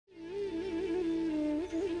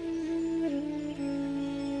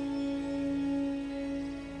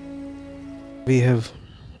We have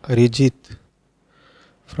Arijit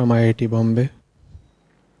from IIT Bombay,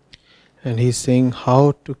 and he's saying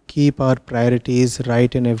how to keep our priorities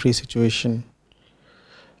right in every situation.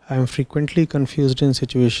 I am frequently confused in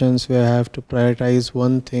situations where I have to prioritize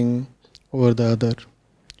one thing over the other.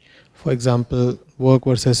 For example, work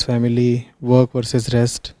versus family, work versus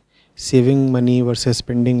rest, saving money versus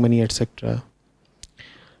spending money, etc.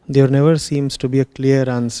 There never seems to be a clear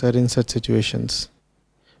answer in such situations.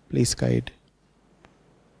 Please guide.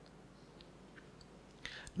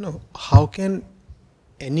 No, how can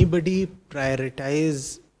anybody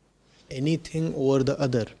prioritize anything over the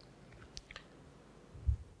other?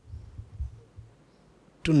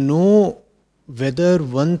 To know whether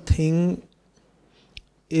one thing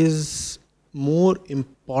is more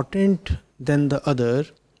important than the other,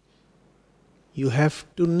 you have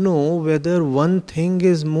to know whether one thing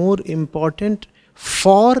is more important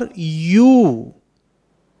for you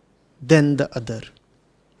than the other.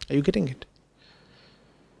 Are you getting it?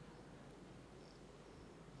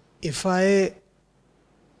 If I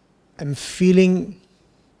am feeling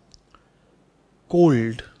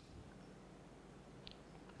cold,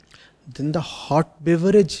 then the hot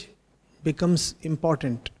beverage becomes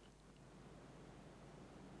important.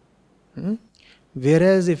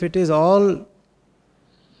 Whereas if it is all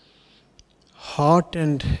hot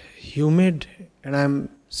and humid and I am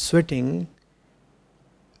sweating,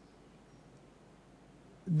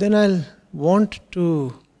 then I'll want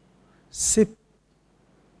to sip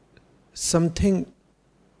something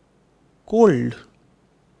cold.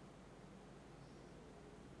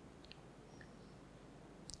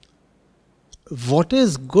 What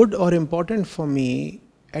is good or important for me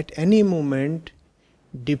at any moment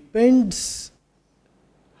depends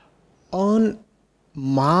on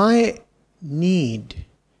my need,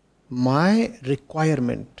 my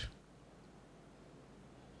requirement.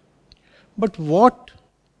 But what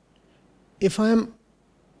if I am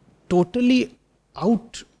totally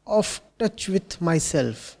out of touch with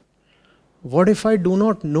myself? What if I do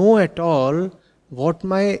not know at all what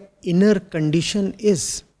my inner condition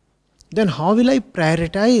is? Then how will I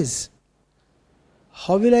prioritize?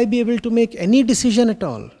 How will I be able to make any decision at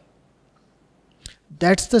all?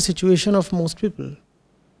 That's the situation of most people.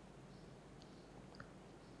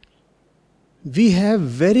 We have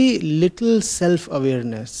very little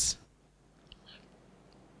self-awareness.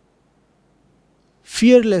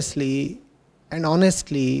 Fearlessly and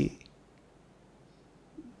honestly,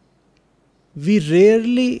 we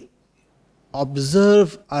rarely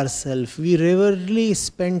observe ourselves, we rarely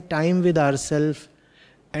spend time with ourselves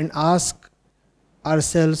and ask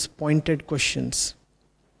ourselves pointed questions.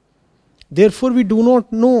 Therefore, we do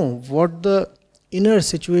not know what the inner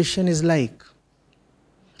situation is like.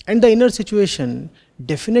 And the inner situation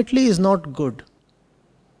definitely is not good.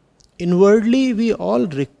 Inwardly, we all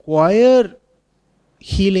require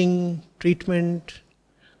healing, treatment,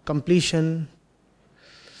 completion.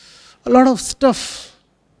 A lot of stuff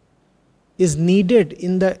is needed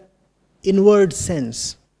in the inward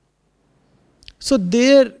sense. So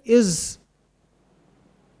there is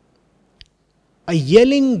a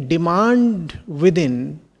yelling demand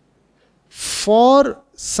within for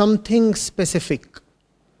something specific.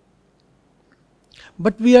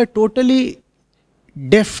 But we are totally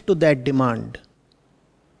deaf to that demand.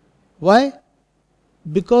 Why?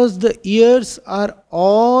 Because the ears are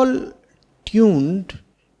all tuned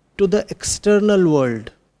to the external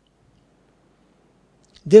world.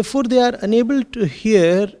 Therefore, they are unable to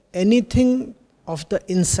hear anything of the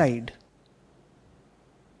inside.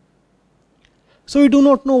 So we do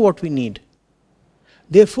not know what we need.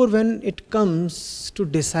 Therefore, when it comes to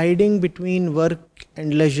deciding between work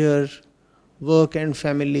and leisure, work and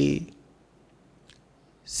family,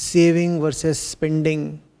 saving versus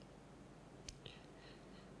spending,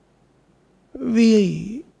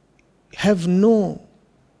 we have no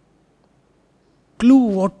clue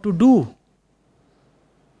what to do.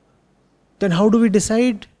 Then how do we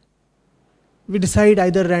decide? We decide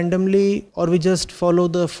either randomly, or we just follow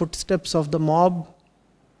the footsteps of the mob,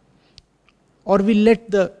 or we let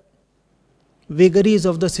the vagaries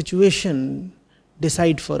of the situation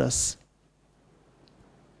decide for us.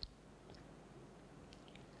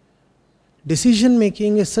 Decision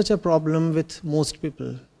making is such a problem with most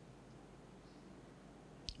people.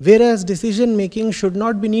 Whereas decision making should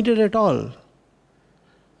not be needed at all.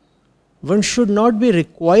 One should not be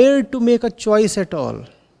required to make a choice at all.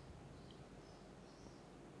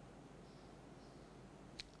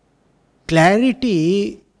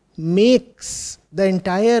 Clarity makes the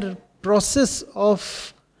entire process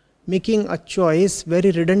of making a choice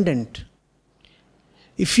very redundant.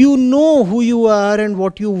 If you know who you are and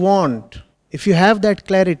what you want, if you have that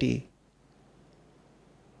clarity,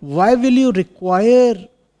 why will you require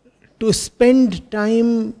to spend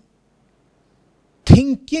time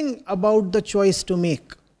thinking about the choice to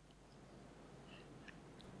make?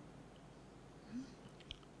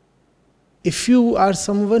 If you are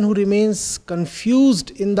someone who remains confused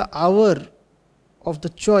in the hour of the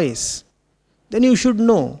choice, then you should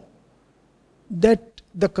know that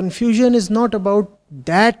the confusion is not about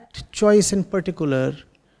that choice in particular.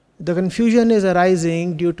 The confusion is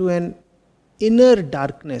arising due to an inner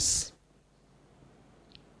darkness.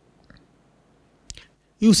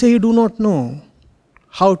 You say you do not know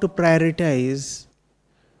how to prioritize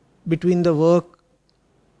between your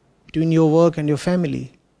work and your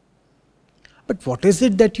family. But what is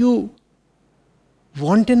it that you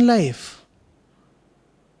want in life?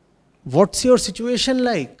 What's your situation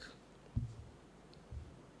like?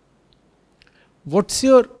 What's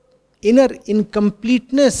your inner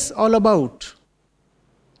incompleteness all about?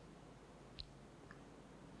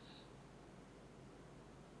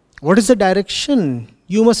 What is the direction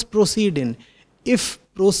you must proceed in? If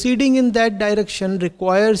proceeding in that direction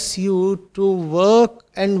requires you to work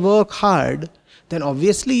and work hard, then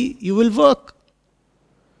obviously you will work.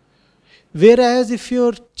 Whereas if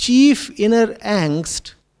your chief inner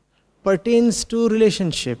angst pertains to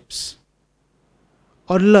relationships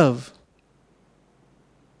or love,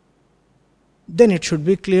 then it should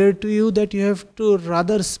be clear to you that you have to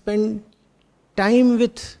rather spend time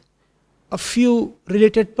with a few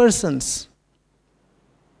related persons,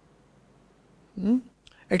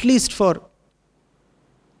 at least for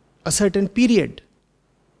a certain period.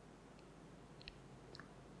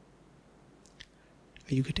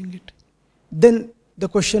 Are you getting it? Then the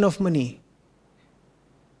question of money.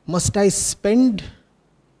 Must I spend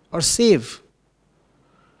or save?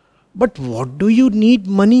 But what do you need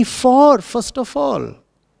money for, first of all?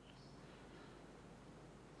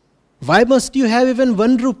 Why must you have even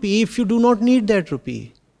 1 rupee if you do not need that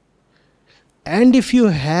rupee? And if you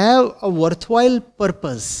have a worthwhile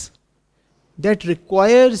purpose that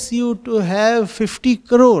requires you to have 50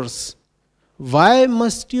 crores, why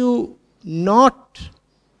must you not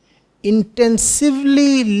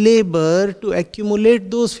intensively labor to accumulate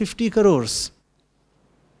those 50 crores?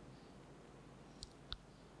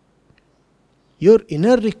 Your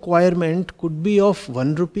inner requirement could be of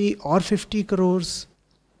 1 rupee or 50 crores.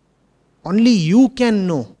 Only you can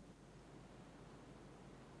know.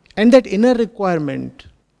 And that inner requirement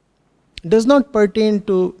does not pertain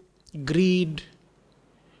to greed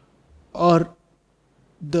or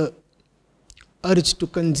the urge to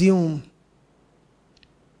consume.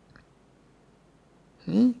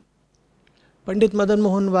 Pandit Madan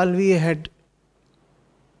Mohan Walviya had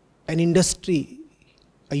an industry,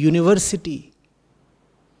 a university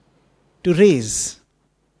to raise.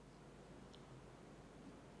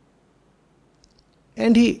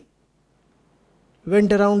 And he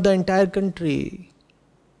went around the entire country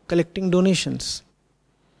collecting donations.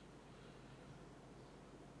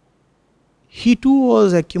 He too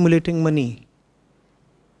was accumulating money.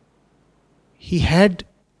 He had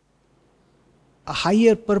a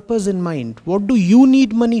higher purpose in mind. What do you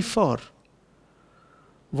need money for?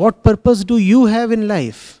 What purpose do you have in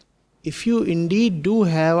life? If you indeed do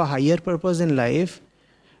have a higher purpose in life,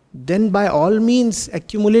 then by all means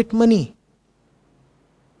accumulate money.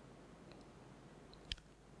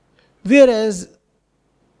 Whereas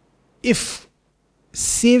if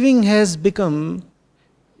saving has become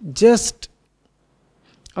just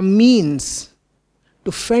a means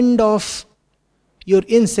to fend off your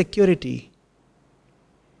insecurity,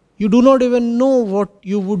 you do not even know what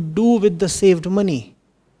you would do with the saved money,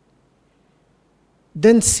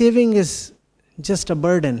 then saving is just a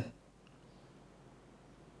burden.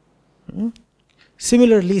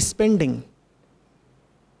 Similarly, spending.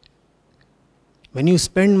 When you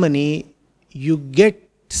spend money, you get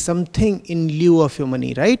something in lieu of your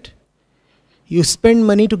money, right? You spend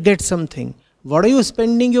money to get something. What are you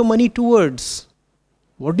spending your money towards?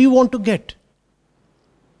 What do you want to get?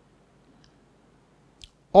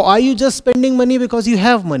 Or are you just spending money because you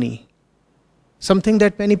have money? Something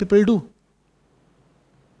that many people do.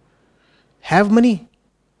 Have money,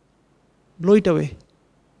 blow it away.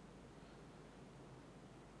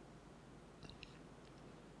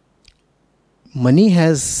 Money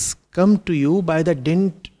has come to you by the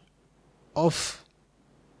dint of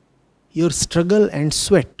your struggle and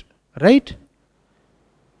sweat, right?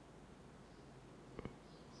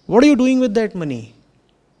 What are you doing with that money?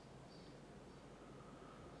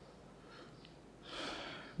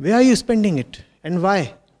 Where are you spending it and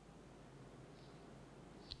why?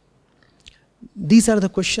 These are the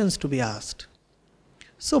questions to be asked.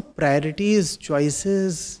 So priorities,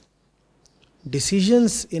 choices,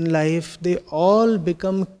 decisions in life, they all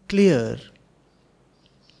become clear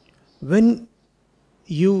when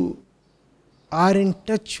you are in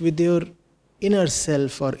touch with your inner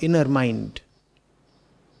self or inner mind.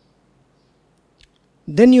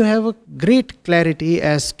 Then you have a great clarity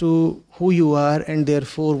as to who you are and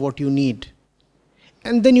therefore what you need.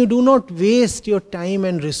 And then you do not waste your time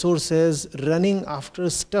and resources running after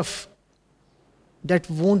stuff that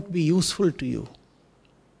won't be useful to you.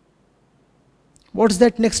 What's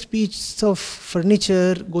that next piece of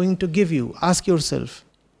furniture going to give you? Ask yourself.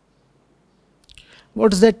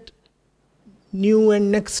 What's that new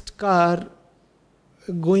and next car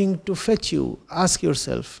going to fetch you? Ask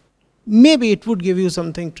yourself. Maybe it would give you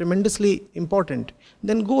something tremendously important.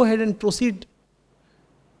 Then go ahead and proceed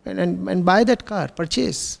and buy that car,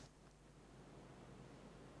 purchase.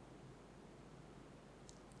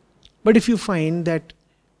 But if you find that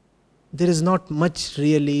there is not much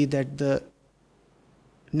really that the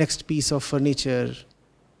next piece of furniture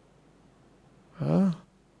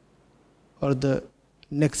or the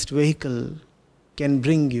next vehicle can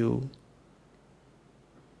bring you,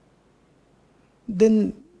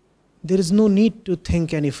 then there is no need to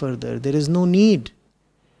think any further. There is no need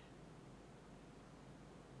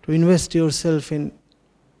to invest yourself in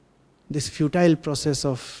this futile process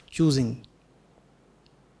of choosing.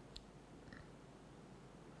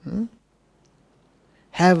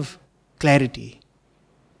 Have clarity.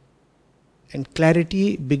 And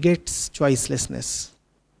clarity begets choicelessness.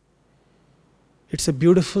 It's a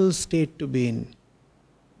beautiful state to be in,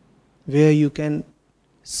 where you can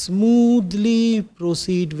smoothly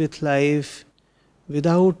proceed with life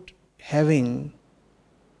without having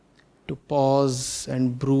to pause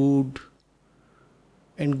and brood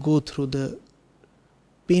and go through the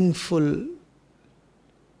painful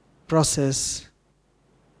process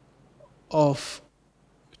of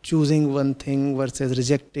choosing one thing versus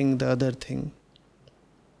rejecting the other thing.